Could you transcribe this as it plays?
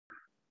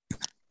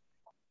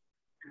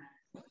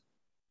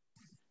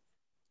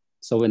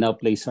So we now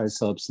place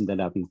ourselves in the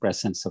loving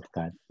presence of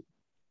God.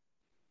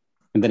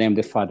 In the name of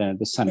the Father, and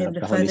the Son, and of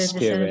the Holy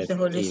Spirit.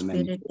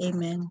 Amen.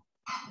 Amen.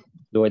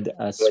 Lord,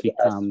 as we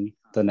come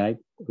tonight,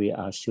 we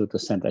ask you to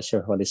send us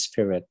your Holy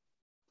Spirit,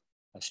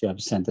 as you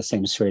have sent the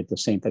same Spirit to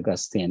Saint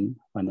Augustine,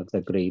 one of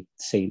the great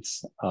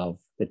saints of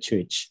the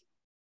Church.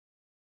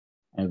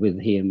 And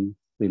with him,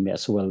 we may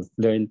as well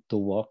learn to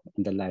walk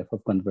in the life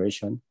of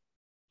conversion,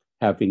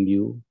 having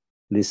you,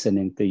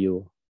 listening to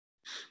you,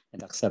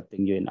 and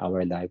accepting you in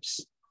our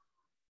lives.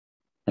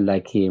 And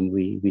like him,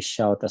 we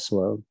shout as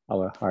well,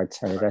 our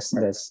hearts are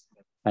restless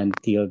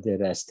until they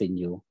rest in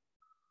you.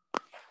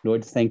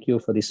 Lord, thank you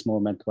for this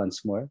moment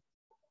once more,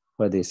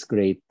 for this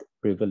great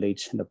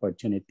privilege and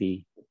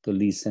opportunity to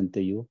listen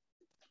to you,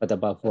 but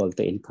above all,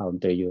 to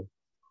encounter you.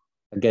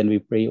 Again, we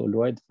pray, O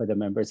Lord, for the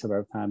members of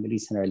our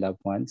families and our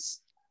loved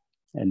ones,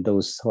 and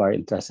those who are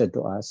entrusted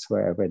to us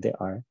wherever they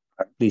are.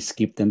 Please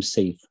keep them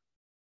safe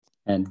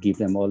and give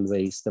them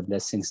always the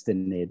blessings they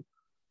need,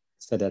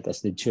 so that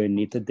as they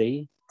journey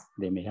today,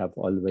 they may have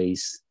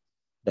always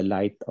the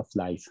light of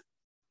life.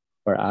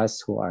 For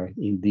us who are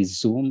in this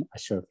Zoom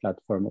as your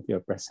platform of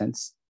your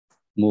presence,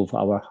 move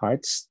our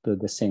hearts to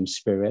the same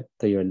spirit,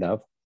 to your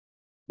love,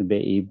 to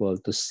be able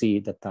to see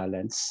the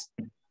talents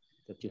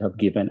that you have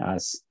given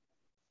us.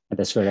 And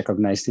as we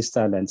recognize these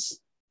talents,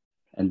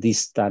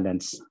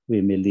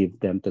 we may live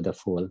them to the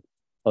full.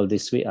 All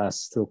this we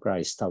ask through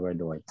Christ our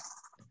Lord.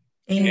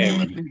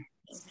 Amen.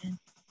 Amen.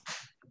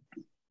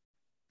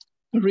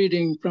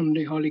 Reading from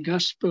the Holy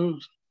Gospel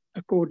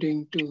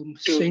according to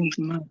Saint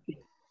Matthew.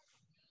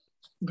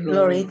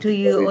 Glory to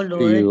you, O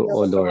To you,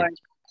 O Lord.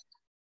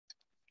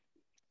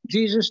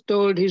 Jesus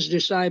told his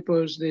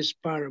disciples this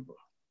parable.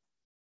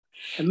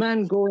 A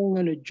man going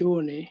on a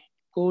journey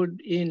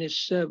called in his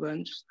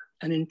servants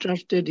and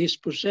entrusted his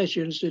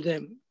possessions to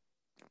them.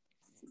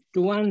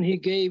 To one he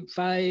gave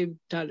 5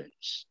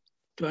 talents,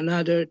 to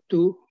another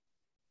 2,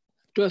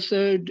 to a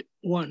third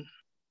 1,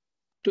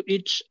 to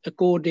each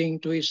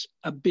according to his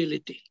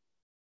ability.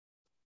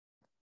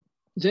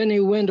 Then he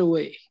went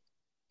away.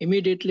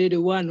 Immediately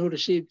the one who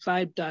received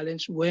 5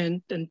 talents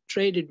went and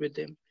traded with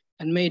them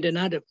and made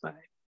another 5.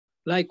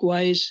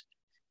 Likewise,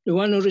 the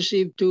one who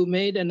received 2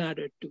 made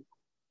another 2.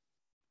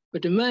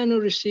 But the man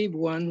who received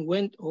 1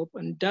 went up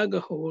and dug a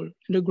hole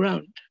in the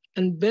ground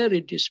and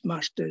buried his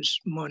master's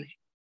money.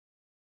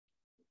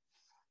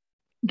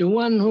 The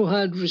one who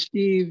had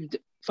received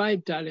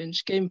 5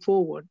 talents came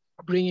forward,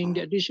 bringing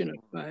the additional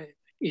 5.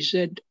 He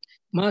said,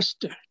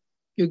 "Master,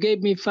 you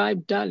gave me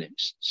 5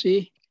 talents.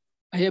 See,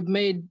 I have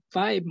made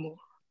 5 more."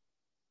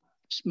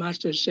 His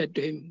master said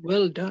to him,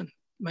 "Well done,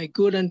 my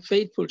good and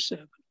faithful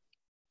servant.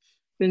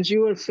 Since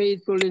you are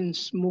faithful in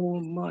small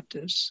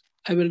matters,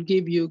 I will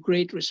give you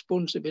great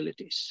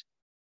responsibilities.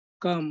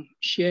 Come,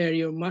 share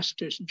your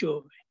master's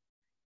joy."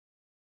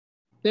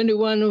 Then the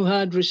one who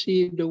had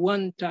received the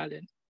 1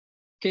 talent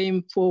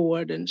came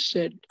forward and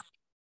said,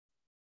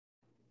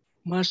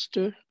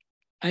 "Master,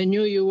 I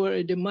knew you were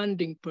a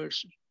demanding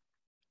person,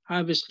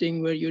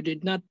 harvesting where you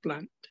did not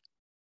plant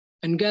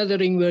and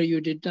gathering where you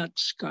did not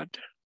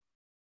scatter.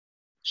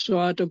 So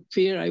out of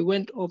fear, I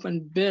went off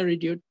and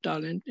buried your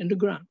talent in the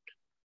ground.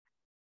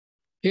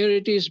 Here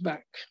it is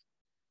back."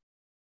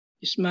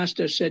 His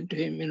master said to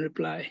him in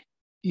reply,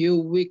 "You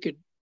wicked,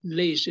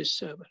 lazy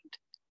servant.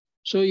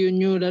 So you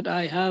knew that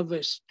I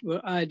harvest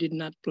where I did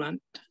not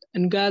plant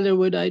and gather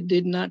where I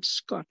did not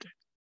scatter.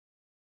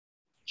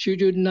 Should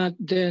you not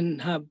then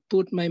have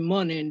put my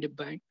money in the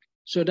bank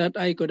so that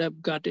I could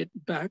have got it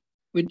back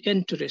with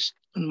interest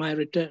on my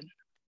return?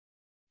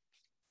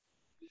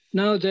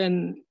 Now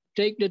then,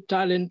 take the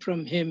talent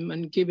from him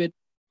and give it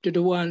to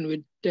the one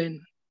with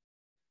 10.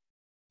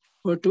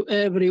 For to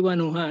everyone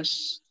who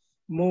has,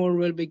 more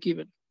will be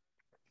given,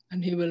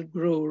 and he will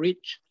grow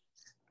rich.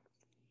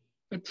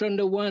 But from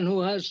the one who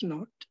has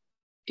not,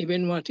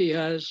 even what he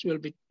has will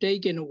be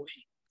taken away.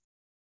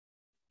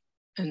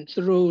 And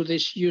throw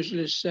this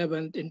useless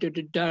servant into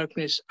the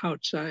darkness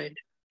outside,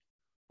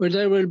 where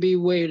there will be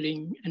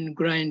wailing and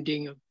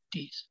grinding of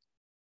teeth."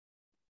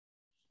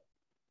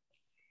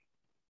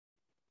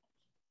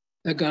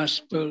 The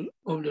Gospel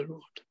of the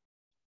Lord.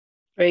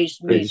 Praise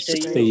be Praise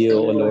to to you,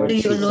 O Lord To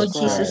you, Lord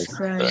Jesus Jesus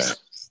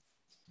Christ. Christ.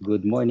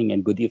 Good morning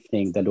and good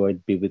evening. The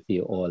Lord be with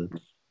you all.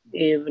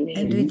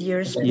 And with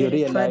your You spirit,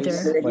 realize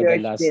Father. for the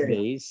last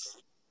days,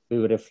 we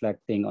were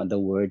reflecting on the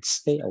word,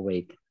 stay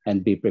awake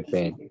and be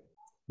prepared,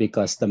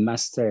 because the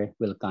Master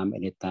will come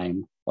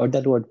anytime, or the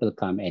Lord will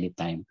come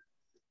anytime.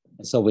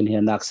 And so when he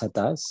knocks at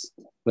us,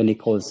 when he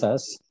calls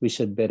us, we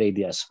should be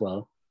ready as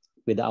well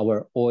with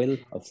our oil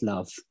of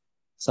love,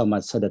 so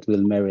much so that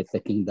we'll merit the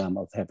kingdom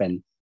of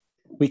heaven.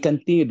 We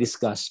continue this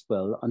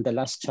gospel on the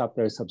last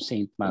chapters of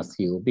St.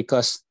 Matthew,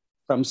 because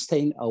from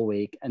staying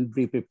awake and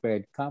be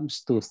prepared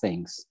comes 2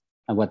 things.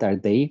 And what are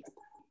they?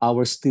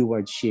 Our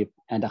stewardship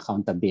and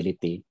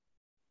accountability.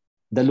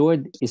 The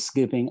Lord is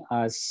giving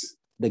us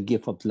the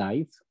gift of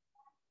life,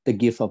 the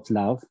gift of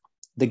love,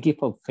 the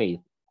gift of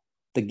faith,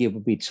 the gift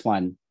of each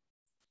one.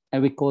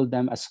 And we call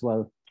them as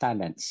well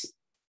talents,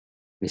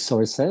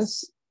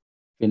 resources,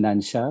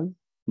 financial,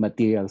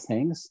 material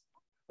things,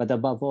 but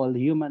above all,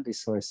 human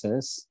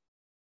resources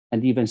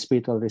and even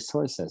spiritual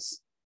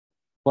resources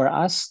for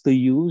us to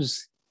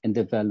use and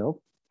develop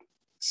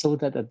so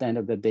that at the end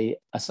of the day,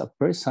 as a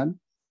person,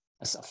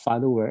 as a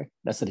follower,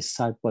 as a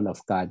disciple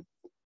of God,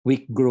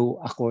 we grow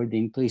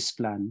according to His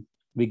plan,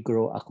 we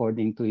grow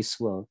according to His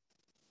will,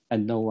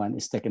 and no one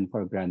is taken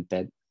for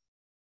granted.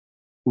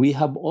 We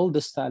have all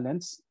those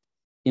talents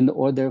in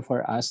order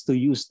for us to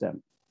use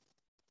them,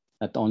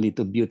 not only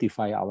to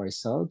beautify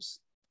ourselves,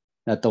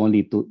 not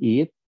only to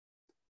eat,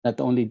 not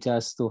only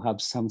just to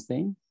have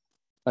something,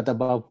 but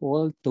above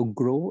all, to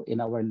grow in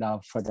our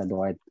love for the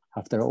Lord.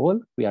 After all,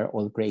 we are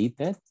all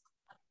created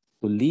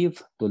to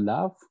live, to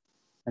love,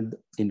 and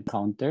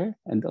encounter,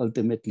 and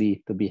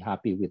ultimately to be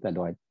happy with the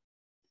Lord.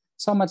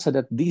 So much so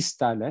that these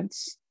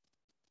talents,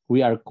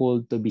 we are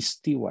called to be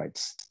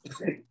stewards.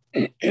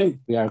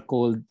 We are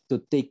called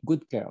to take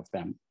good care of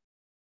them.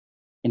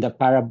 In the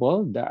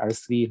parable, there are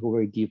 3 who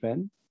were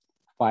given,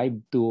 5,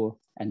 2,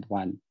 and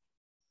 1.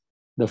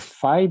 The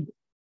 5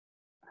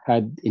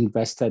 had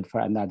invested for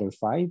another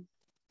 5.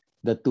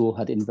 The 2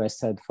 had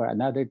invested for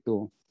another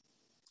 2.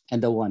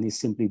 And the 1 is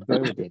simply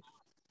buried it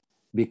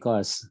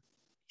because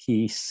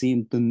he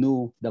seemed to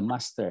know the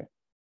master.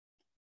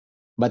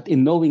 But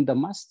in knowing the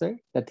master,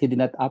 that he did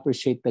not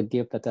appreciate the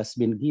gift that has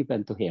been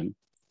given to him,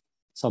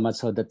 so much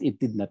so that it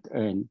did not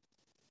earn.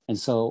 And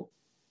so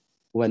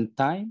when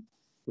time,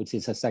 which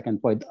is a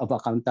second point of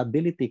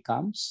accountability,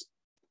 comes,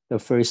 the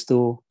first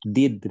 2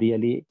 did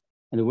really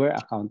and were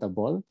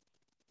accountable,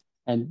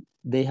 and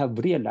they have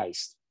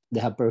realized, they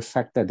have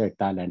perfected their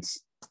talents.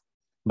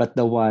 But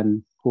the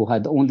one who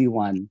had only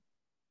 1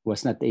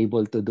 was not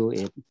able to do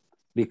it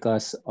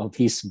because of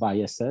his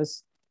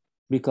biases,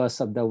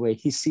 because of the way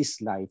he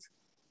sees life,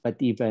 but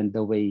even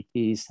the way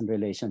he is in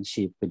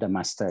relationship with the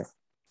master.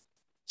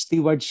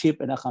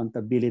 Stewardship and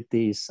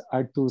accountabilities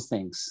are 2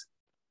 things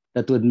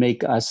that would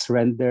make us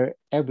render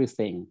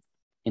everything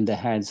in the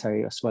hands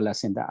as well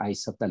as in the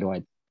eyes of the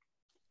Lord.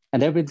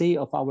 And every day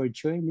of our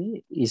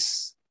journey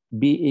is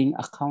being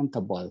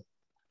accountable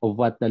of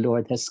what the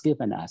Lord has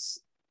given us,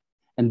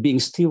 and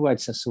being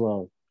stewards as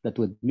well. That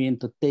would mean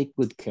to take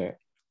good care.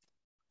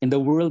 In the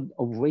world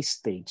of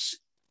wastage,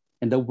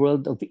 in the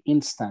world of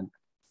instant,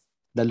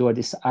 the Lord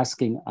is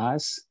asking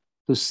us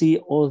to see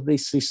all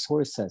these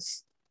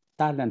resources,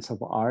 talents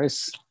of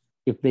ours,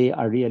 if they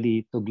are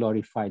really to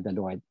glorify the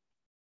Lord.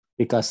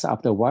 Because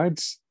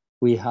afterwards,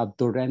 we have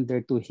to render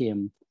to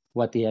Him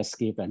what He has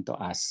given to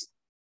us.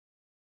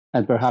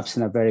 And perhaps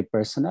in a very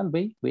personal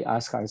way, we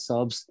ask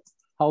ourselves,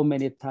 how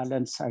many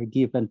talents are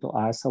given to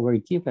us or were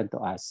given to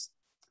us?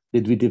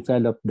 Did we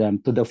develop them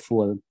to the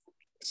full?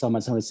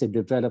 Someone would say,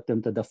 develop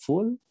them to the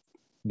full,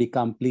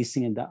 become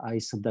pleasing in the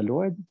eyes of the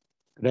Lord,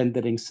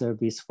 rendering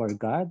service for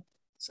God,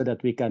 so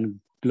that we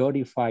can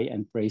glorify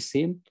and praise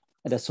Him,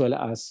 and as well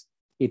as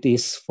it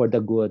is for the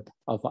good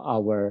of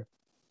our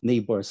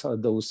neighbors or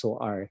those who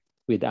are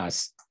with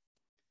us.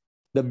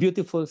 The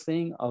beautiful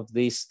thing of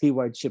this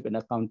stewardship and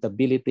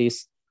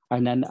accountabilities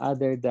are none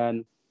other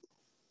than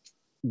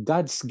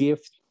God's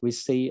gift, we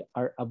say,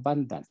 are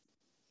abundant.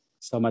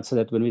 So much so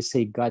that when we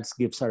say God's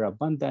gifts are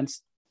abundant,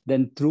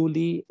 then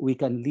truly we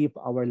can live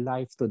our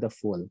life to the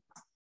full.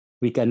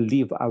 We can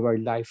live our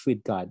life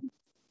with God.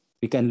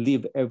 We can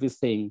live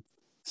everything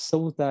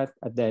so that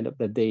at the end of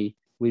the day,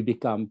 we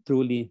become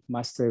truly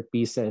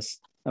masterpieces.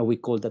 And we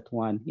call that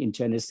one in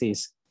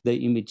Genesis, the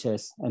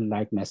images and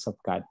likeness of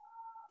God.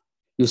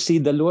 You see,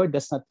 the Lord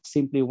does not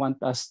simply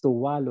want us to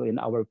wallow in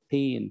our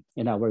pain,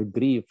 in our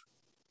grief,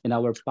 in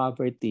our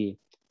poverty,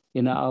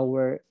 in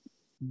our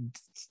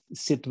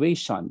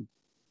situation,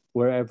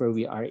 wherever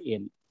we are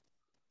in.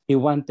 He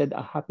wanted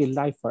a happy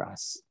life for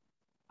us,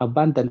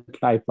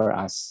 abundant life for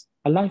us,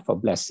 a life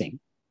of blessing.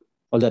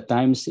 All the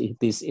times it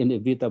is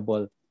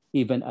inevitable,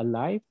 even a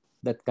life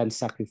that can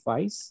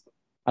sacrifice,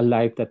 a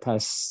life that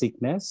has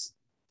sickness,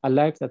 a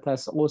life that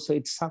has also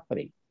its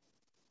suffering.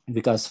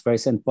 Because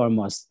first and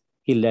foremost,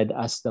 He led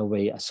us the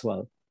way as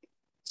well.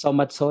 So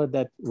much so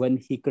that when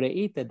He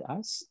created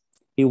us,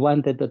 He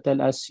wanted to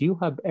tell us, you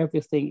have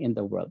everything in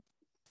the world.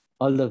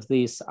 All of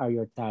these are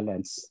your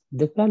talents.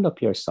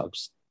 Develop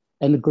yourselves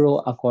and grow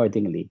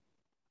accordingly.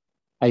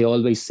 I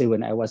always say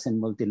when I was in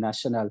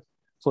multinational,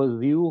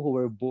 for you who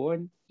were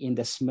born in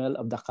the smell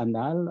of the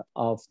canal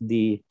of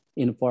the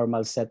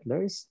informal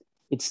settlers,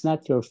 it's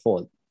not your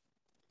fault.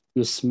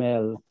 You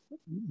smell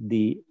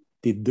the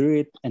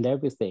dirt and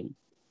everything.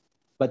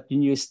 But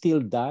when you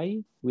still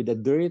die with the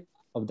dirt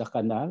of the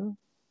canal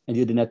and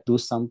you did not do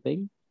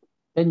something,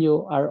 then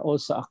you are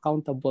also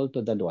accountable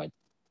to the Lord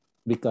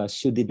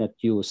because you did not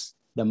use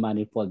the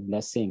manifold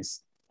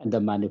blessings and the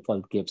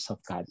manifold gifts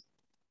of God.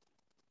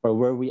 For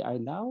where we are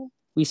now,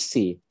 we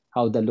see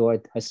how the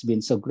Lord has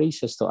been so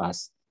gracious to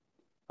us,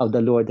 how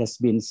the Lord has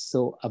been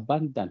so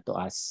abundant to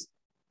us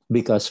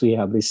because we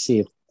have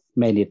received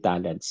many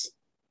talents.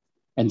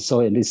 And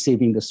so in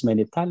receiving those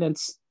many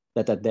talents,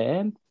 that at the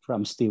end,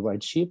 from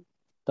stewardship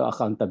to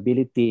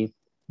accountability,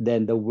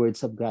 then the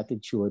words of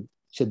gratitude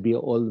should be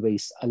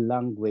always a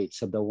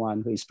language of the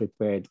one who is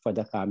prepared for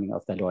the coming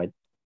of the Lord.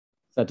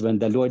 that when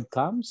the Lord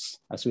comes,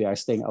 as we are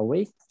staying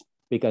awake,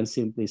 we can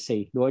simply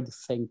say, Lord,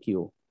 thank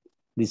you.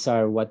 These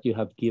are what you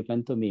have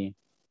given to me.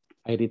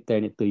 I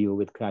return it to you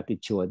with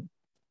gratitude.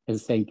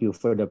 And thank you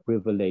for the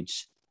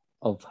privilege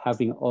of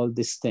having all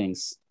these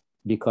things,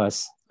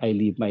 because I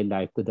live my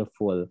life to the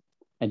full,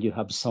 and you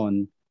have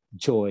sown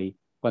joy,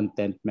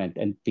 contentment,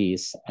 and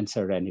peace and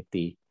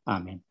serenity.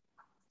 Amen.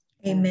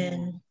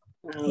 Amen.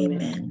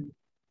 Amen.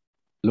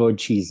 Lord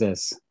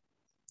Jesus.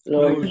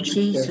 Lord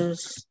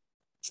Jesus.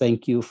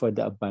 Thank you for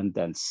the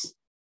abundance.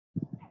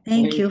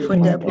 Thank you for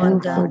the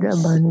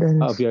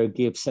abundance of your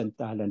gifts and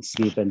talents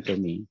given to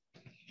me.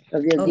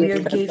 Of your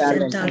gifts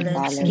and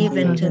talents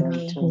given to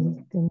me.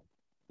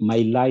 My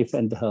life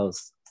and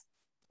health.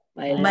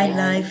 My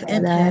life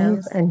and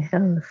health.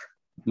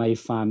 My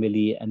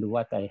family and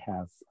what I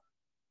have.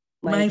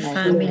 My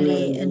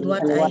family and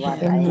what I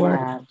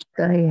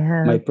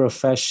have. My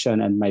profession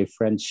and my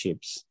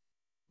friendships.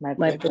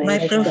 My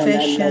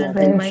profession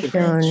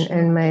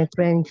and my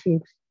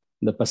friendships.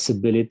 The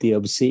possibility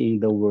of seeing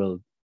the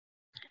world.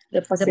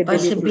 The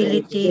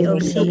possibility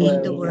of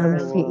seeing the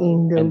world.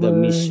 And the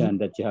mission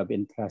that you have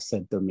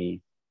entrusted to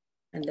me.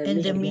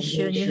 And the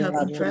mission you have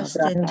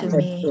entrusted to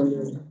me.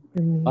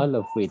 All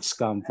of which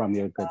come from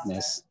your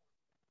goodness.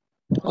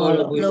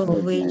 All of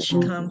which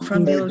come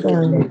from your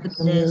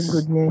goodness.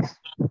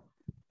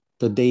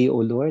 Today, O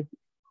Lord.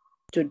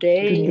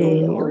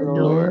 Today, O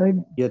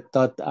Lord. You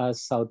taught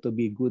us how to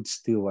be good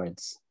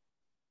stewards.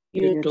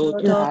 You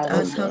taught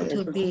us how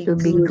to be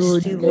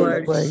good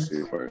stewards.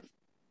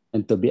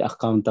 And to be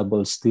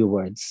accountable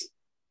stewards.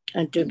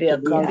 And to be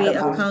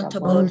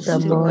accountable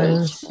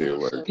stewards.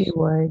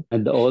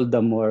 And all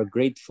the more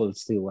grateful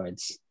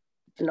stewards.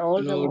 And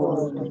all the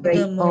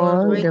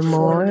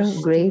more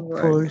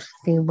grateful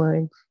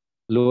stewards.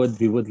 Lord,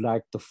 we would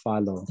like to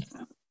follow.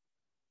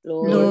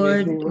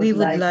 Lord, we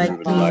would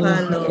like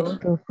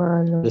to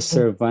follow the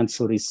servants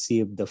who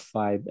received the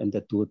 5 and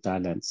the 2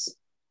 talents.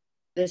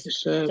 The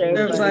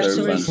servants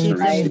who received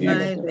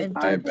the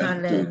 5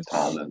 and 2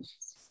 talents.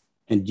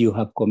 And you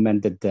have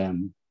commended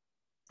them.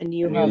 And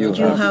you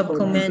have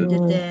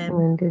commended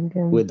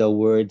them. With the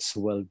words,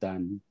 well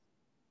done.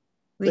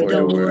 With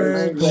the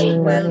words,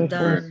 well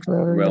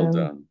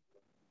done.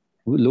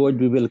 Lord,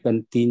 we will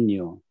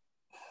continue.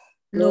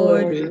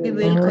 Lord, we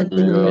will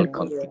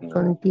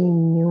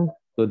continue.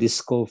 To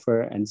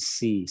discover and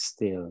see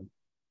still.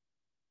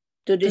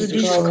 To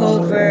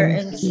discover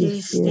and see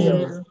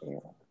still.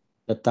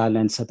 The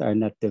talents that are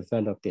not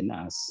developed in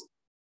us.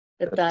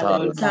 The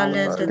talents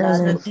that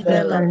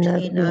are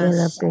not developed in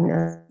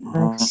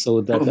us.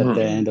 So that at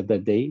the end of the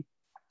day.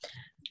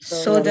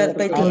 So that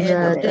by the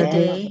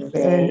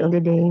end of the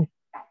day.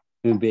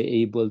 We'll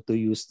be able to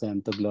use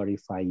them to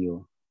glorify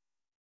you.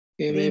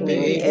 We may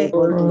be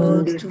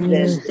able to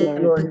use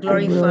them to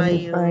glorify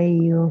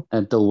you.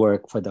 And to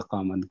work for the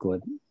common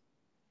good.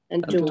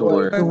 And to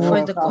work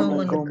for the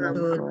common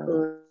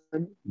good.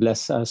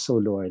 Bless us, O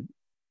Lord.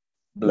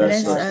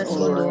 Bless us,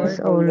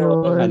 O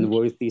Lord.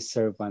 Unworthy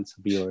servants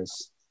of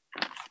yours.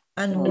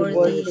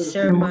 Unworthy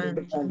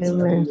servants.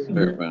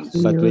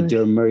 But with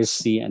your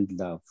mercy and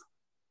love.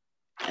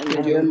 And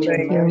with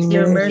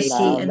your mercy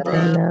and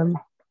love.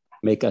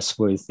 Make us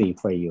worthy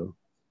for you.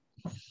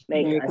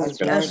 Make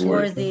us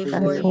worthy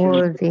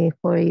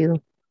for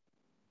you.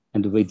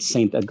 And with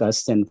Saint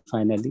Augustine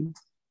finally.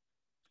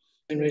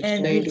 And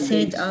with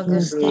Saint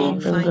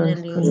Augustine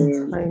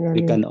finally.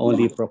 We can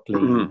only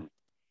proclaim.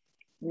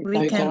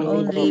 We can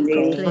only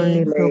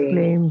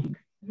proclaim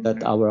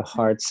that our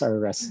hearts are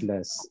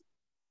restless.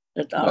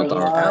 That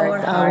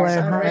our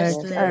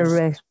hearts are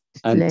restless.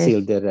 Until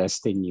they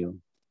rest in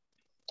you.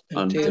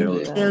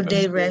 Until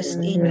they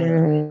rest in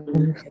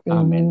you.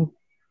 Amen.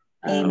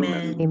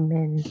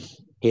 Amen.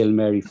 Hail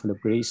Mary, full of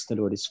grace, the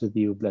Lord is with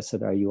you.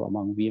 Blessed are you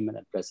among women,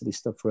 and blessed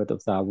is the fruit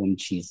of thy womb,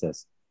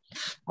 Jesus.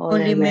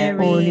 Holy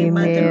Mary,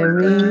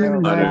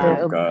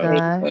 Mother of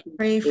God,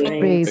 pray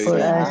for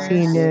us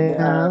sinners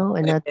now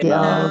and at the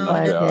hour of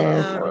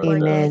our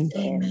death.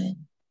 Amen.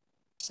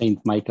 Saint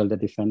Michael the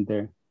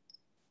Defender,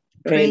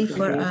 pray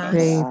for us.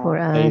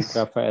 Saint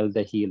Raphael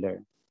the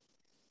Healer,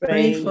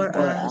 pray for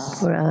us.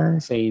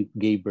 Saint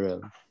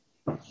Gabriel,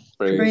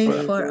 pray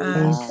for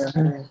us.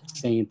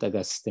 Saint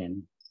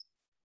Augustine,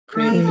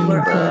 pray for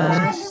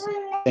us.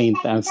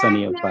 Saint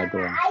Anthony of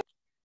Padua,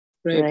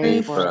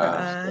 pray for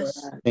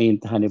us.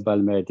 Saint Hannibal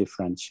Mary de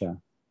Francia,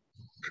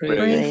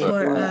 pray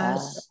for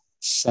us.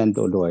 Send,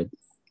 O Lord,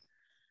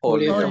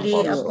 holy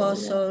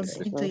apostles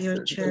into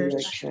your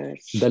church.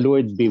 The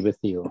Lord be with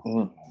you.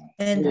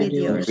 And with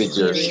your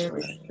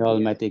spirit. The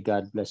Almighty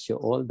God bless you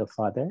all, the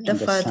Father, the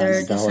Son,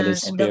 and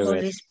the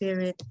Holy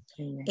Spirit.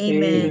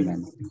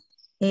 Amen.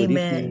 Good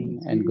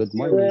evening and good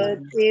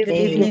morning. Good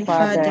evening,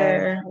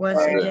 Father.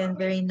 Once again,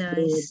 very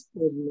nice.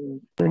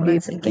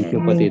 Thank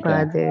you po, Tita.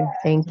 Father.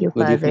 Thank you,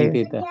 Good Father. evening,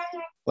 Tita.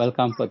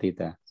 Welcome po,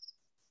 Tita.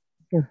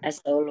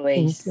 As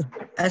always.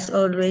 As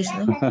always,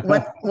 no?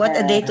 What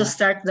a day to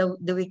start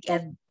the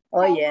weekend.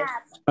 Oh, yes.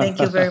 Thank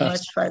you very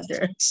much,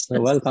 Father. So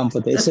welcome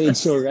po tayo. So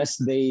it's your rest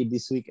day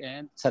this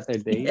weekend,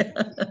 Saturday?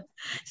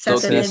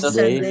 Saturday and So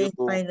Sunday,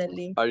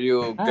 finally. Are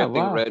you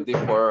getting ready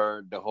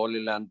for the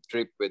Holy Land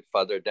trip with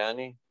Father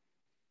Danny?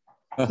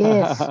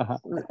 Yes.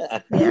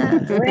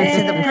 Yeah, it's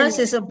in the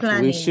process of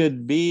planning. We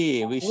should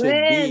be.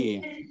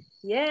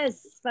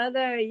 Yes,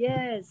 Father,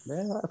 yes.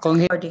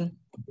 Recording.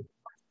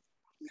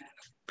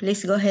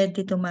 Please go ahead,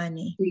 Tito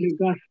Manny. The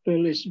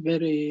gospel is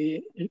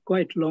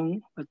quite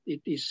long, but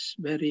it is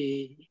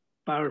very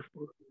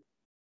powerful,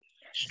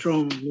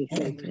 strong.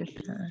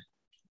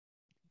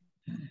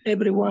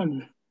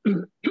 Everyone,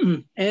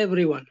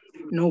 everyone,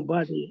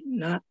 nobody,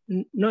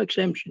 no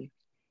exemption,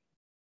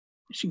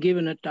 is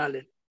given a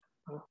talent.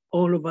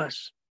 All of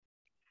us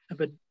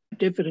have a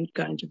different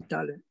kinds of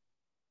talent.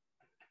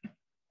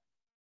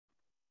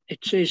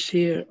 It says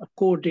here,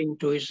 according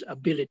to his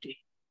ability.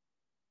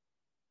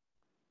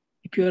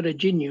 If you are a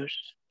genius,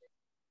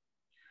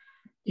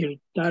 your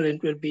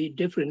talent will be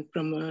different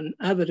from an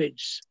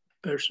average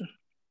person.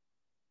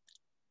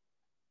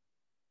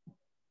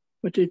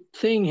 But the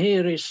thing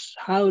here is,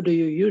 how do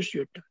you use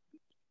your talent?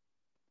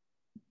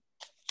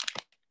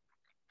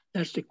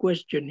 That's the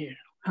question here.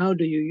 How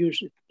do you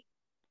use it?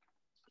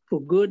 For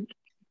good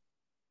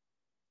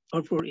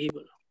or for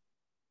evil?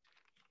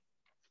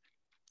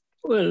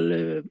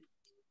 Well,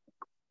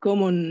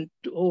 common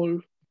to all,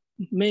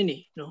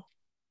 many,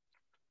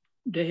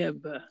 they have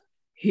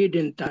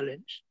hidden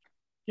talents.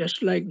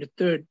 Just like the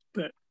third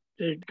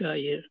guy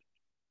here,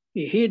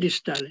 he hid his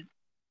talent.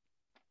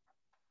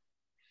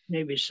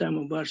 Maybe some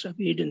of us have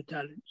hidden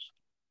talents.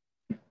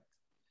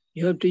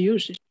 You have to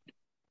use it,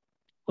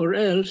 or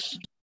else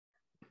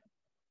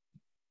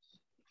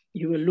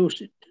you will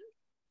lose it.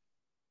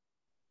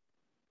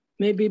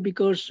 Maybe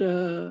because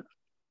you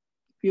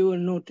will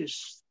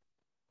notice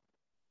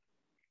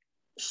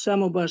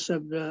some of us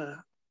have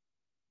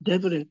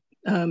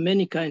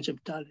many kinds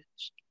of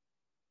talents.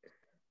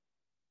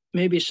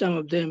 Maybe some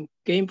of them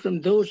came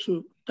from those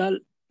who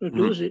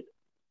produce it,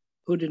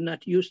 who did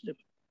not use them.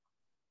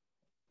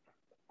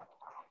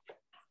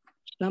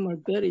 Some are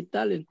very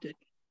talented,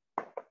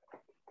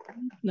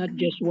 not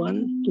just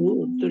 1, 2,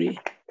 or 3,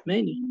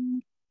 many.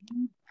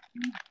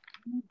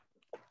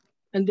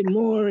 And the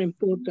more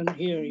important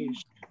here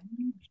is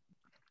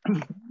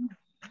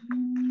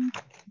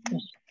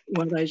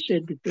what I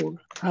said before,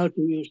 how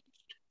to use it.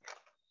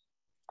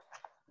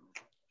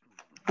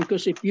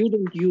 Because if you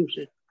don't use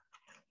it,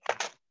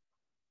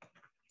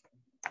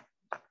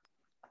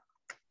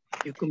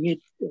 you commit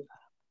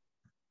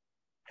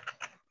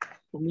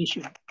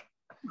omission,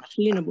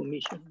 sin of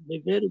omission.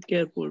 Be very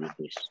careful with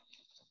this,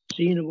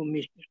 sin of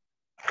omission.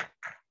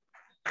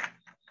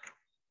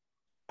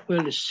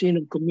 Well, the sin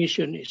of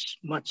commission is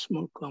much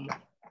more common.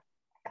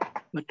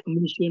 But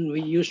omission,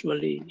 we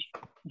usually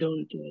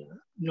don't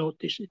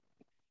notice it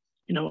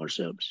in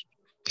ourselves.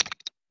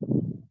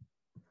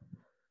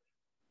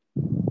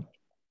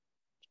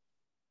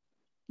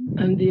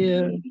 And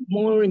the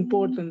more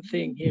important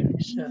thing here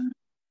is,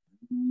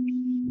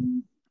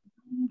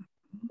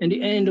 in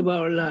the end of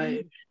our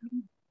life,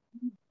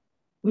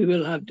 we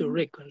will have to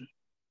reckon,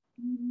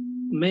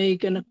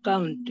 make an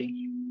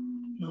accounting,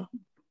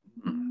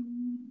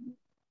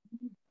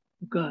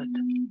 God,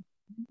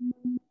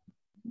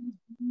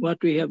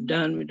 what we have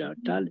done with our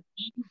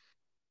talents.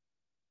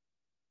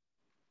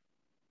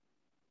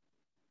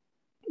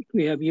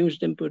 We have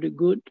used them for the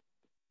good,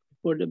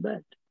 for the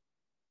bad.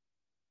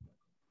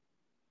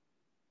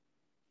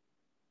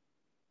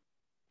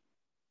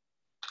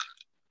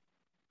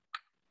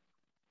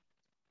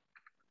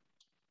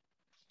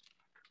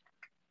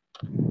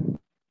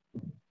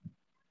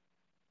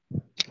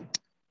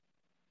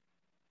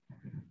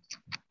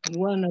 And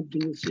one of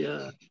these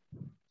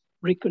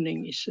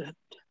reckoning is that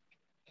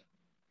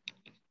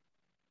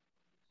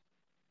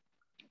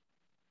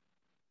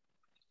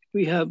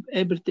we have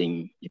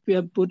everything, if we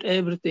have put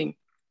everything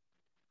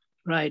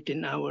right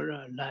in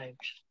our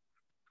lives,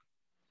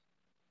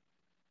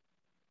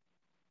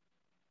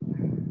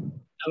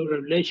 our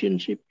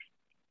relationships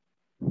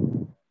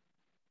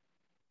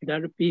with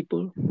other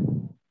people,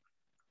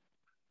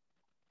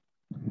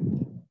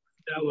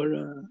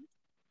 our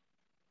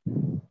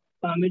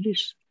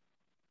families,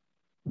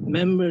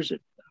 members of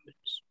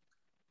families.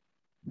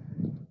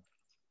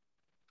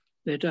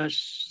 Let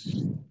us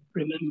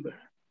remember,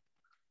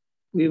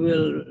 we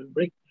will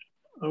break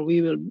or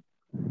we will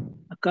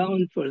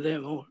account for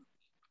them all.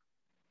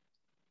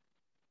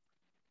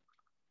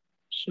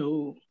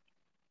 So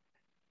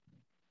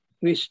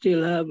we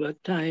still have a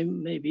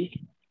time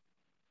maybe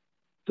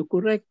to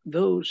correct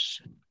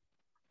those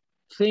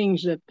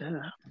things that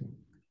are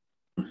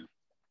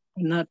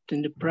not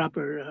in the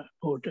proper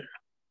order.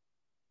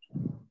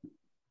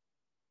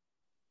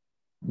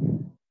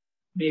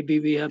 Maybe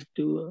we have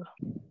to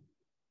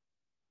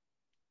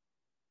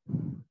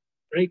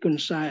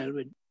reconcile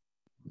with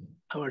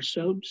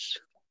ourselves,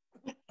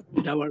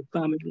 with our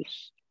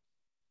families,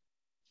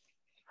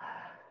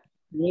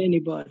 with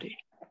anybody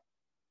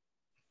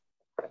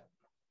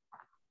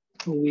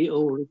who we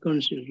owe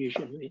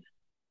reconciliation with.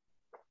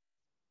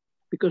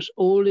 because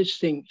all these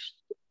things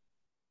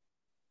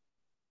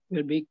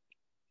will be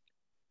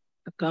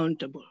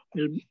accountable.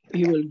 You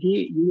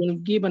will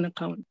give an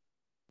account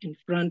in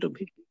front of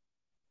him.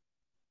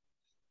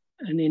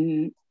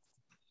 And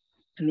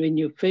when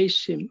you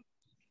face him,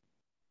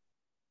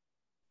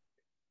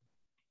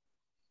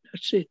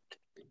 that's it.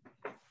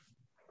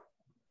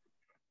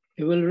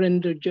 He will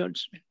render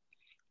judgment.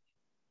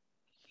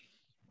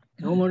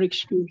 No more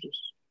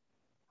excuses.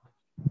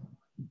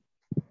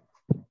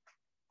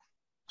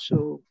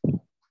 So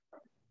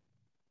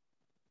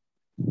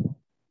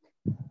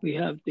we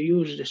have to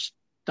use the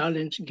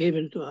talents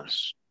given to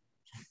us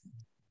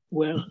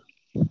well.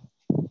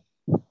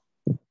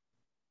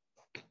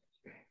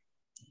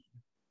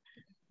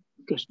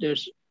 Because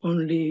there's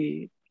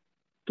only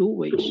two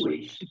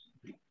ways.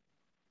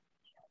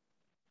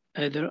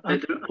 Either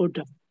up or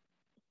down.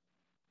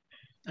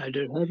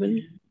 Either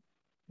heaven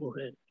or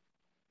hell.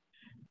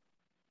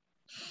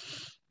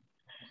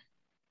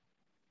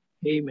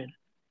 Amen.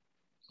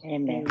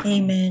 Amen.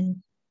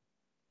 Amen.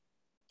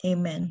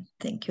 Amen.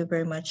 Thank you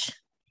very much,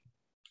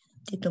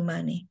 Tito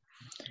Manny.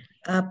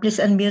 Please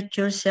unmute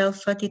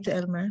yourself, Tito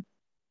Elmer.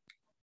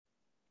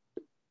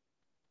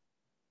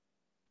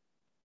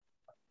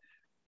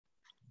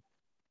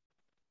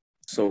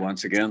 So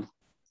once again,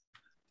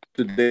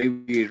 today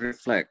we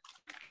reflect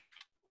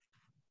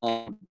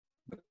on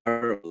the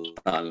parable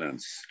of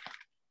talents.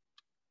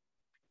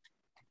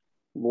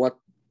 What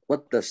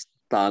does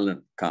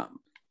talent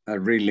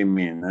really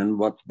mean, and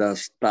what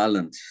does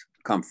talents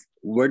come?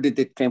 Where did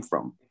it came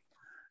from?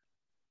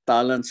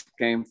 Talents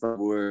came from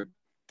the word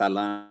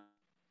talentos,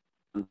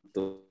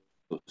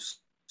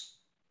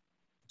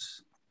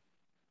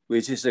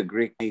 which is a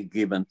Greek name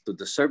given to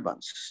the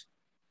servants.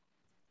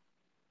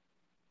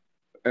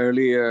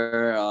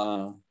 Earlier,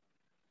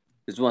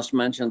 it was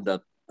mentioned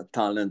that a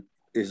talent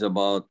is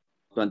about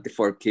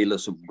 24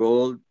 kilos of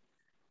gold,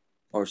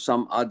 or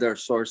some other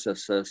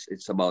sources says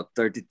it's about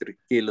 33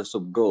 kilos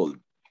of gold.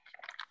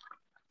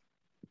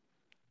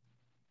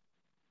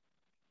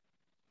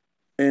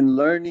 In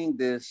learning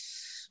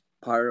this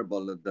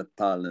parable of the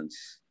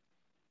talents,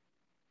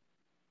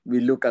 we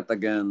look at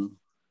again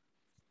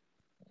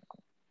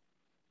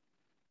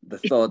the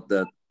thought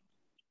that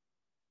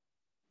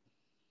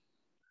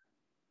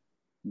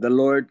the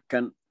Lord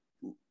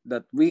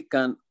that we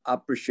can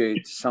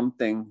appreciate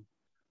something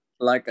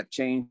like a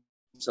change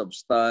of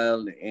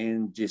style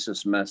in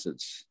Jesus'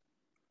 message.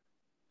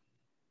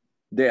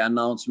 The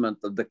announcement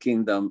of the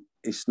kingdom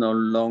is no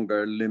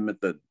longer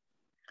limited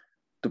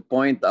to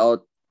point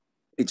out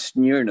its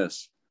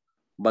nearness,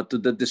 but to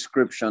the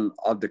description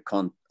of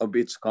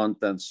its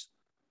contents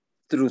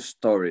through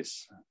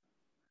stories.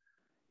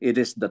 It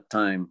is the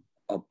time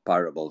of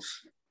parables.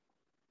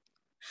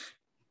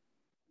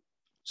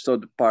 So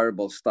the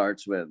parable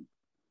starts with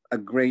a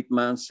great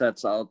man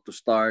sets out to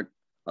start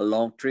a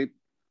long trip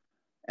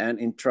and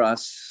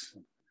entrusts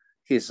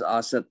his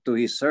asset to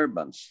his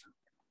servants.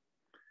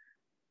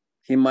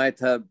 He might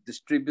have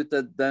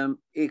distributed them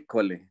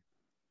equally,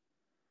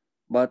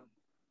 but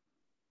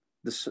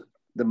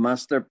the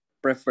master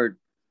preferred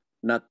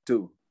not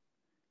to.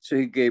 So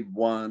he gave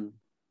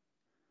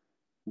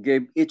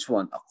each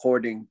one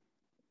according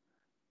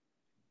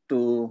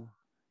to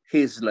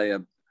his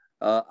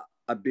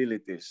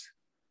abilities.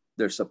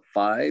 There's a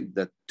 5,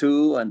 the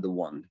 2, and the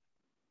 1.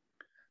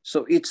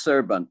 So each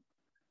servant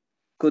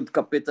could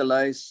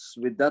capitalize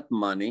with that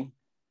money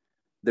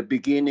the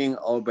beginning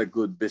of a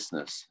good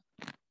business.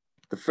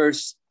 The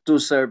first 2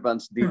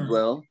 servants did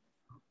well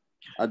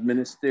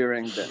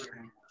administering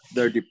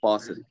their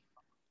deposit.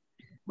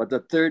 But the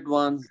third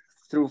one,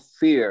 through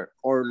fear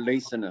or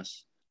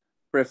laziness,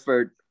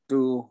 preferred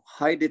to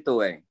hide it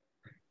away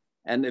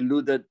and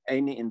eluded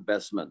any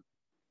investment.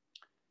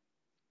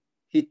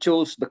 He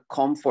chose the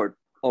comfort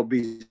of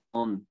his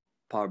own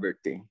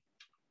poverty.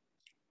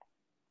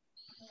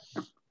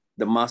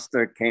 The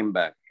master came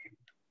back.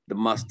 The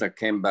master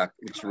came back,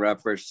 which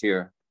refers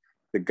here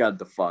to God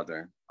the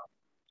Father,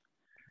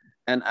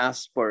 and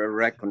asked for a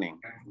reckoning.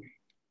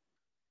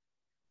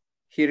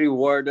 He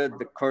rewarded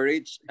the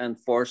courage and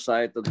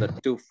foresight of the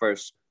 2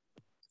 first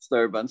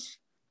servants,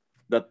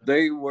 that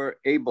they were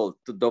able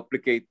to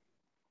duplicate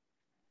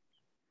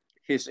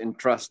his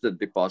entrusted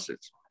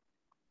deposits.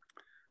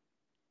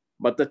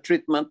 But the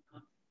treatment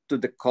to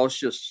the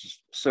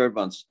cautious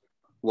servants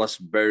was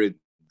very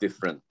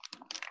different.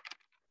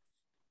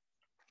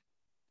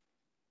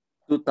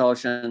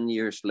 2,000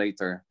 years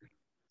later,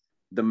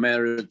 the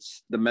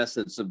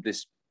message of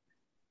this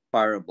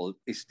parable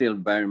is still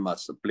very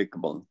much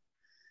applicable.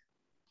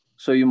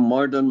 So your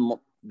modern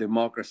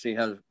democracy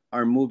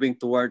are moving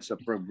towards a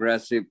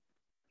progressive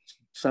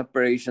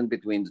separation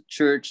between the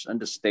church and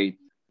the state,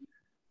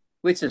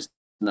 which is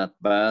not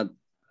bad.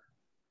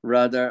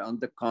 Rather, on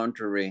the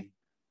contrary.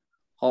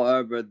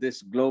 However,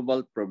 this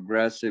global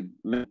progressive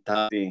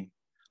mentality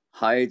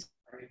hides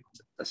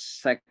a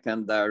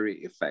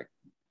secondary effect,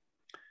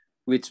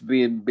 which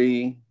will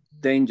be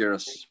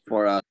dangerous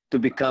for us to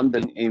become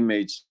the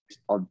image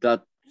of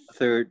that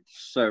third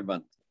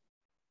servant,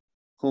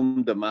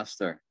 whom the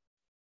master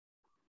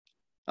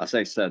as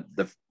I said,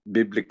 the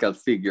biblical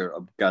figure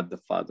of God the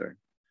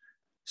Father,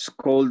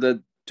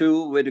 scolded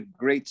too with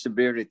great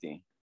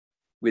severity,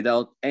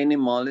 without any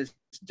malice,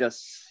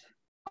 just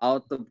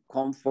out of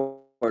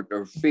comfort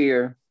or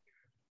fear.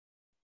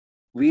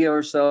 We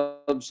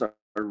ourselves are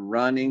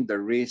running the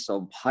risk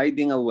of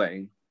hiding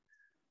away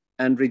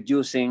and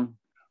reducing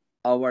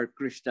our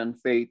Christian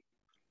faith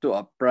to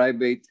a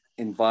private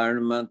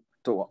environment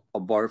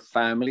of our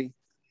family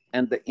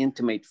and the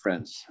intimate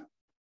friends.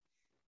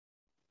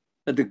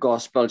 The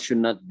gospel should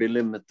not be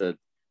limited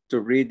to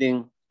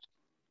reading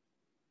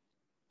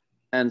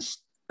and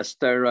a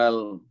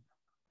sterile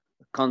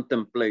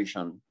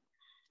contemplation.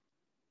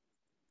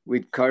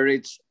 With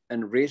courage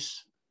and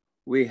risk,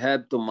 we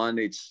have to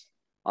manage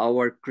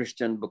our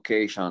Christian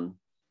vocation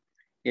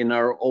in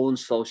our own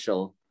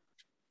social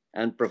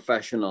and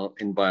professional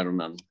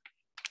environment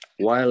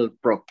while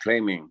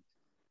proclaiming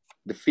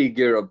the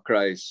figure of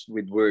Christ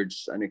with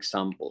words and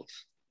examples.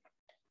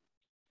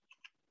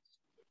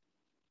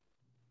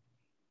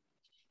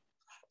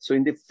 So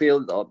in the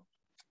field of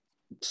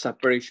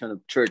separation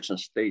of church and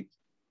state,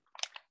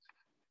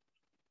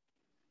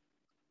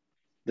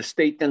 the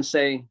state can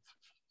say,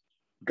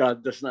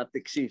 God does not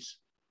exist.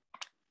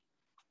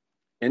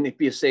 And if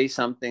you say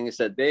something, it's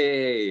that,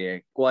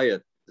 hey,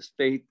 quiet, the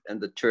state and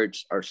the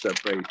church are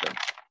separated.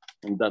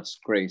 And that's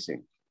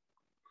crazy.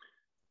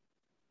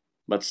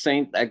 But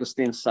St.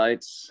 Augustine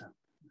cites,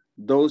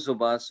 those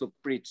of us who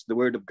preach the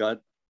word of God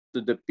to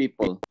the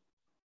people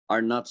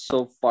are not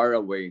so far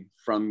away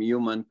from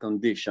human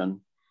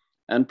condition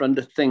and from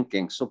the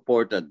thinking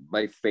supported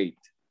by faith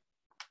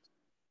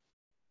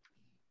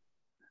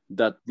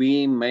that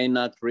we may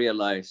not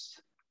realize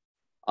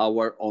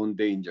our own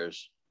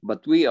dangers,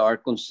 but we are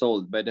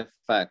consoled by the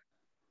fact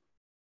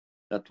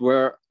that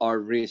where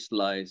our risk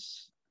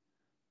lies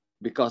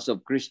because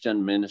of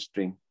Christian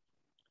ministry,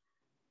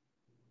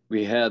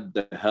 we have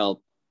the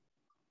help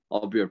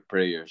of your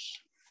prayers.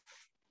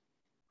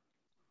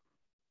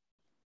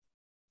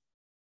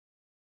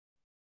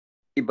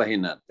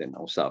 Ibahin natin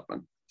ang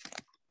usapan.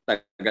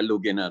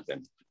 Tagalogin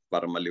natin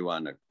para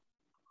maliwanag.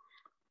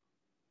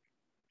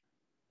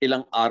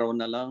 Ilang araw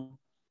na lang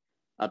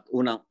at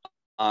unang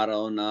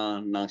araw na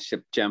ng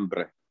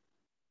Setyembre.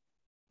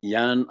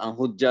 Yan ang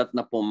hudyat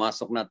na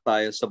pumasok na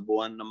tayo sa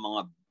buwan ng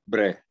mga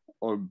bre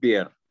or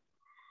beer.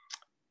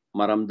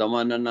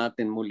 Maramdaman na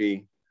natin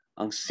muli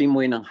ang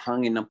simoy ng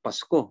hangin ng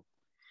Pasko.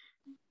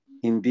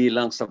 Hindi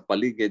lang sa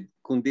paligid,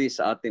 kundi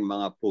sa ating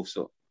mga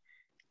puso.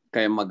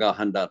 Kaya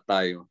maghahanda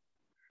tayo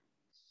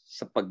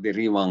sa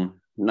pagdiriwang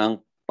ng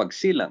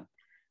pagsilang.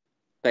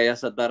 Kaya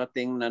sa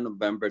darating na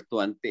November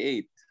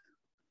 28,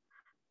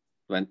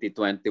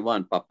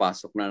 2021,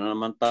 papasok na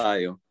naman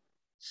tayo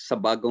sa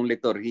bagong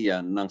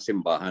liturhiya ng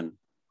simbahan,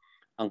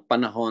 ang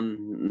panahon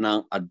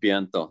ng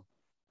Adbyento,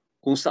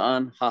 kung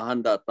saan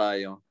hahanda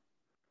tayo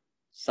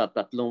sa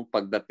tatlong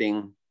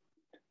pagdating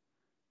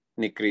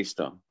ni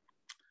Kristo.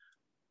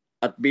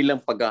 At bilang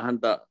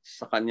paghahanda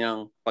sa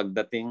kanyang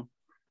pagdating,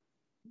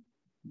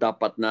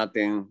 dapat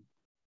nating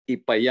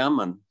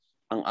ipayaman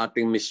ang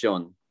ating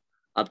misyon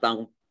at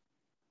ang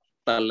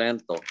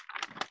talento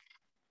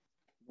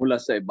mula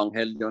sa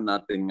ebanghelyo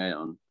natin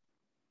ngayon.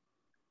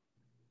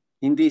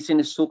 Hindi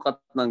sinisukat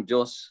ng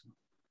Diyos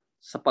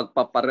sa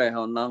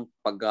pagpapareho ng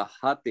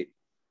paghahati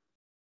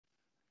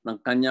ng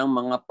kanyang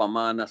mga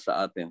pamana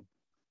sa atin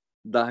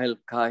dahil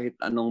kahit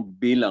anong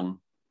bilang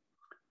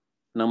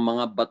ng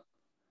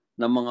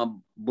mga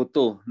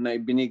buto na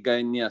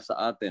ibinigay niya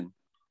sa atin,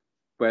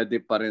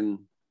 pwede pa rin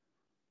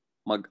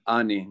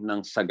mag-ani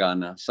ng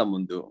sagana sa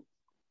mundo.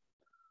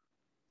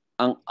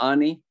 Ang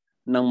ani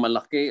ng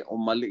malaki o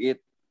maliit,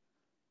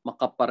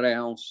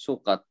 makaparehong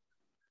sukat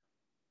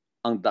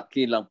ang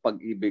dakilang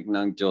pag-ibig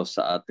ng Diyos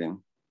sa atin.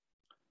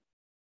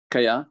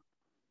 Kaya,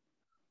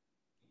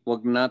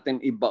 huwag natin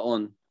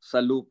ibaon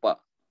sa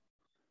lupa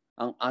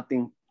ang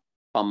ating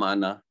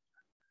pamana,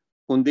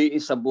 kundi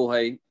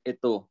isabuhay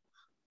ito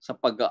sa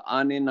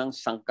pag-aani ng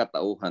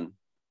sangkatauhan.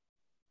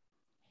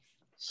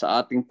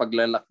 Sa ating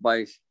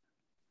paglalakbay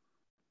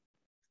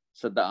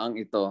sa daang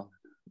ito,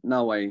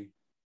 naway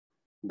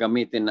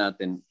gamitin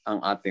natin ang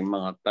ating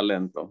mga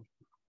talento.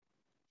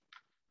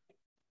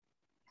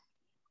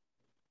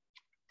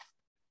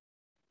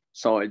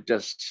 So I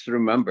just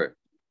remember,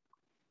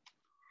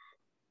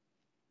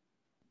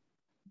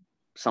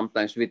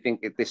 sometimes we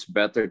think it is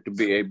better to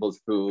be able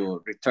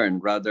to return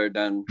rather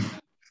than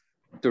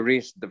to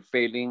risk the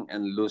failing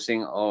and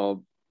losing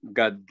of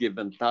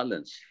God-given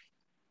talents.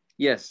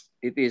 Yes,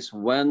 it is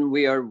when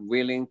we are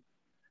willing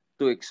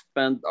to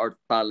expend our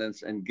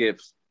talents and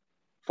gifts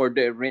for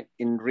the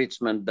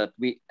enrichment that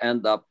we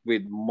end up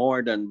with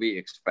more than we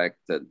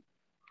expected.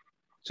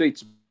 So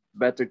it's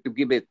better to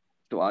give it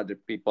to other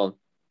people.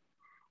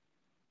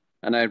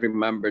 And I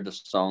remember the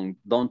song,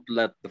 Don't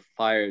Let the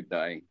Fire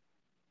Die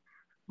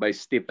by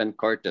Stephen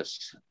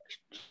Curtis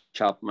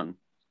Chapman.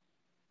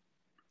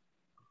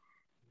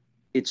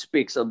 It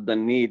speaks of the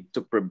need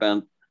to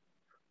prevent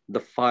the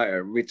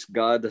fire which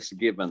God has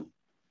given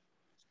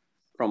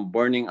from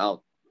burning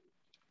out.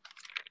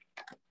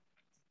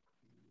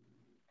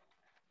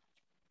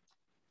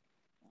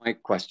 My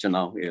question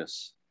now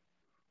is,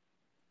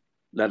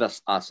 let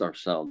us ask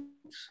ourselves,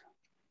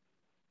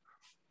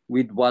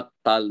 with what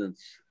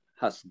talents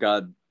has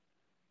God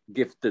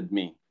gifted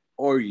me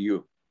or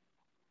you?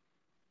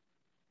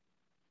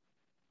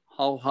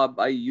 How have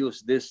I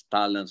used these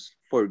talents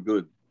for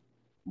good,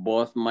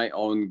 both my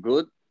own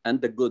good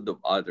and the good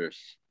of others?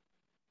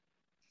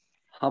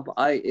 Have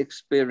I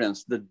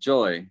experienced the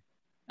joy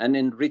and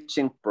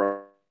enriching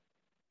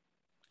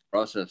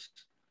process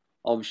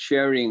of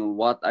sharing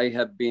what I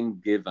have been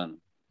given?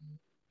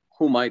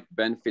 Who might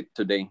benefit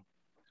today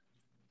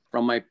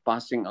from my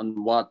passing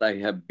on what I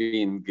have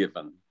been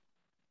given?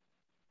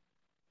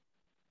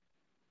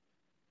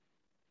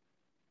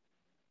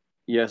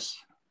 Yes,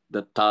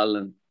 the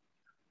talent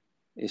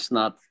is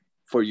not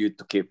for you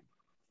to keep.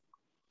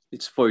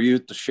 It's for you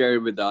to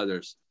share with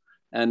others,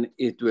 and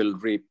it will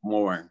reap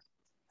more.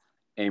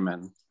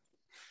 Amen.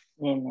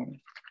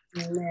 Amen.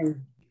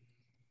 Amen.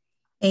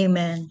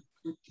 Amen.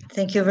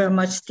 Thank you very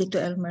much, Tito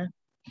Elmer.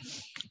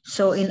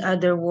 So in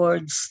other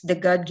words, the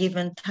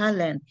God-given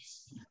talent,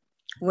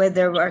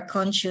 whether we are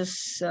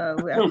conscious of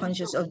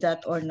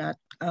that or not,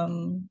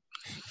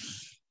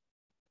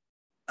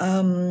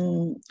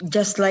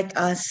 just like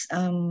us,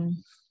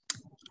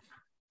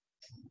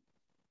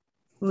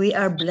 we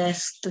are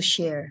blessed to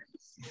share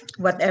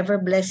whatever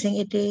blessing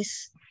it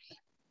is,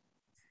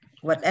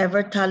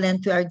 whatever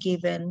talent we are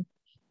given,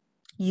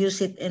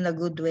 use it in a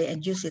good way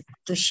and use it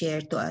to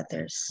share to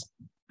others.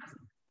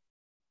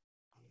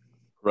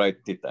 Right,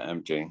 Tita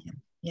MJ.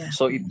 Yeah.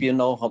 So if you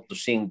know how to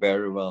sing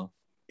very well,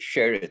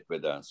 share it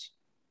with us.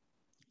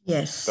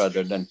 Yes.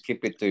 Rather than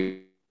keep it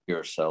to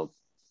yourself.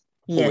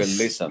 Yes. Who will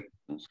listen?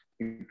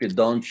 If you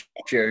don't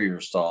share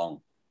your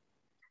song.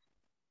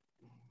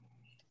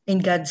 In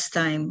God's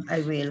time,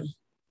 I will.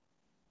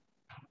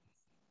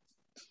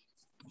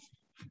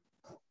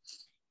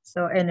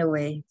 So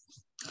anyway,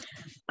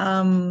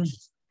 the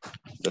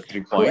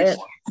 3 points.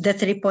 The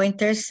 3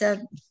 pointers,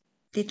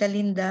 Tita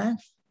Linda,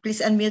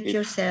 please unmute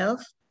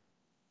yourself.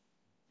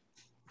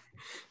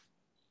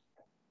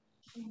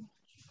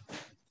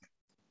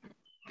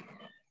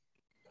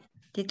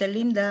 Tita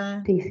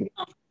Linda.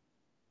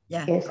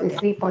 Yeah. Yes, okay. the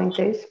 3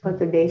 pointers for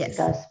today's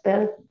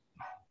gospel.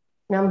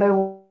 Number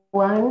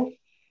 1,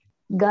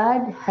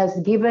 God has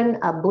given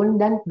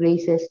abundant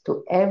graces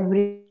to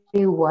every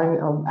one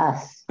of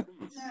us.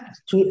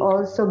 He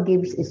also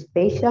gives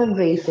special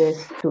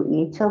graces to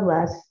each of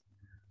us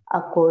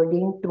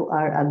according to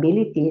our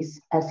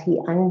abilities as He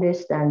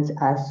understands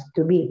us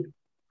to be.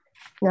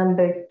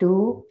 Number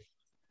 2,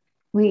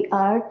 we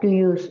are to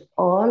use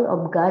all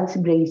of God's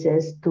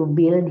graces to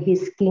build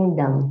His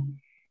kingdom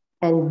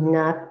and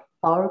not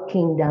our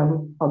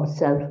kingdom of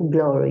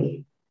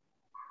self-glory.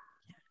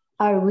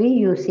 Are we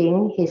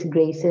using His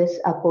graces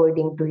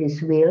according to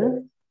His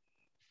will?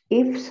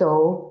 If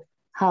so,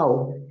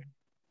 how?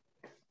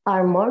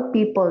 Are more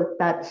people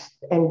touched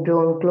and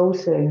drawn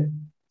closer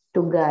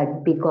to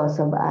God because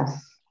of us?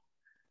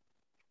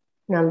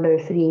 Number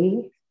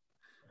 3,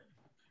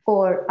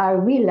 or are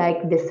we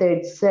like the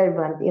third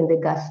servant in the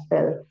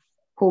gospel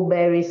who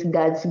buries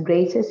God's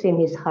graces in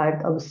his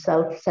heart of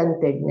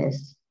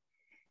self-centeredness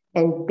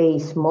and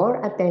pays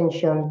more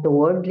attention to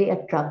worldly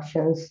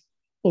attractions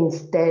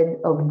instead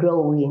of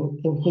growing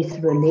in his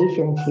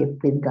relationship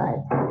with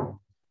God?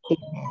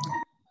 Amen.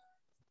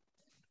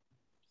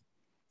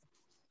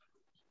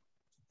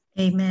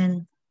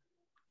 Amen.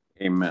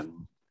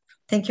 Amen.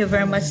 Thank you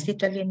very much,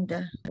 Tita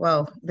Linda.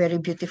 Wow, very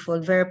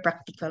beautiful, very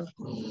practical,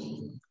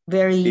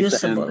 very Tita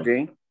usable.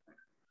 MJ,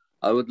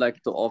 I would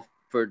like to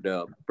offer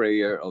the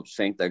prayer of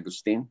Saint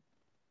Augustine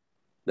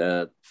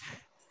that,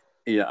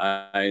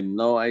 yeah, I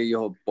know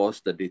you have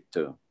posted it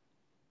too.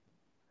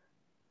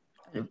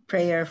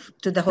 Prayer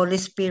to the Holy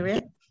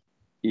Spirit?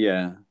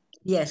 Yeah.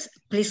 Yes,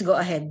 please go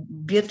ahead.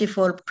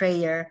 Beautiful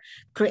prayer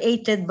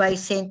created by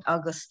Saint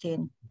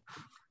Augustine.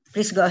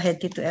 Please go ahead,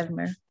 Tito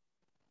Elmer.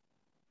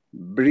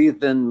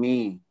 Breathe in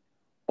me,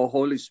 O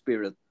Holy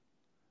Spirit,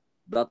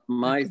 that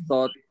my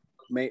thought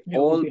may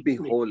all be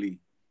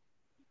holy.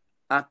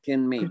 Act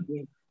in me,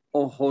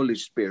 O Holy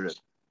Spirit,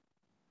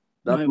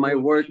 that my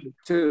work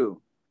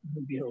too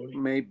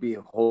may be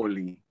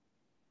holy.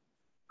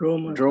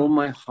 Draw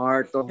my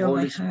heart, O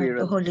Holy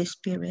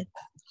Spirit,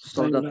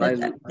 so that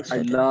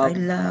I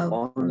love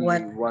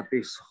only what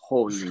is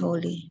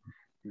holy.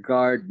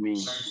 Guard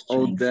me,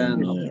 O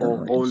then,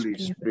 O Holy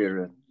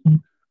Spirit.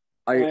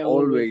 I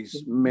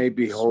always may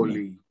be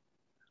holy.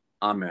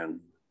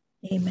 Amen.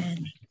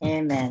 Amen.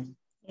 Amen.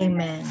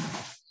 Amen.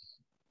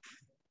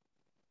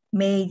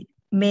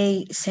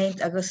 May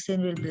Saint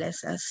Augustine will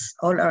bless us,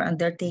 all our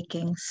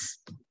undertakings.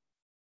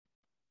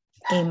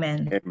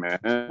 Amen. Amen.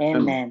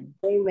 Amen.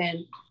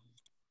 Amen.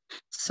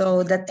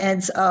 So that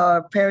ends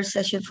our prayer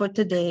session for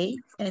today,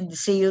 and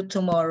see you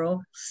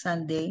tomorrow,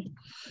 Sunday.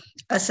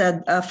 As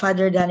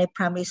Father Danny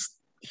promised,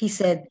 he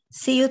said,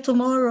 see you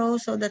tomorrow.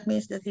 So that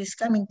means that he's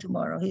coming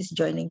tomorrow. He's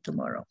joining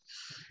tomorrow.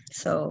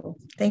 So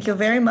thank you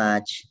very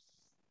much.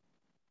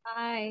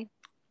 Bye.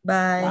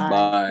 Bye.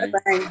 Bye.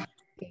 Bye.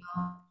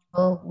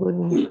 Oh,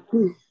 good.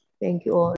 Thank you all.